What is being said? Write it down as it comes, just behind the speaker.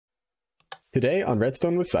Today on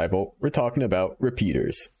Redstone with PsiVolt, we're talking about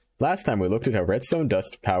repeaters. Last time we looked at how redstone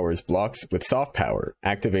dust powers blocks with soft power,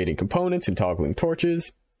 activating components and toggling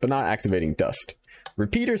torches, but not activating dust.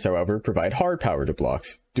 Repeaters, however, provide hard power to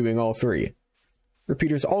blocks, doing all three.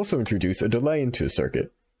 Repeaters also introduce a delay into a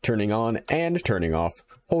circuit, turning on and turning off,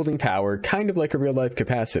 holding power kind of like a real-life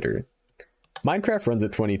capacitor. Minecraft runs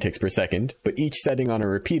at 20 ticks per second, but each setting on a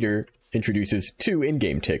repeater introduces 2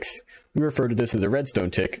 in-game ticks. We refer to this as a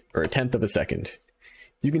redstone tick, or a tenth of a second.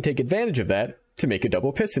 You can take advantage of that to make a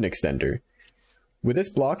double piston extender. With this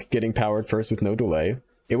block getting powered first with no delay,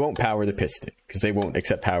 it won't power the piston, because they won't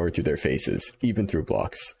accept power through their faces, even through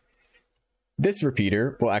blocks. This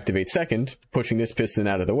repeater will activate second, pushing this piston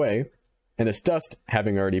out of the way, and this dust,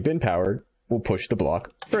 having already been powered, will push the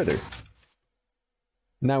block further.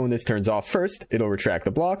 Now when this turns off first, it'll retract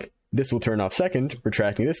the block, this will turn off second,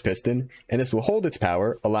 retracting this piston, and this will hold its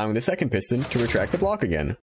power, allowing the second piston to retract the block again.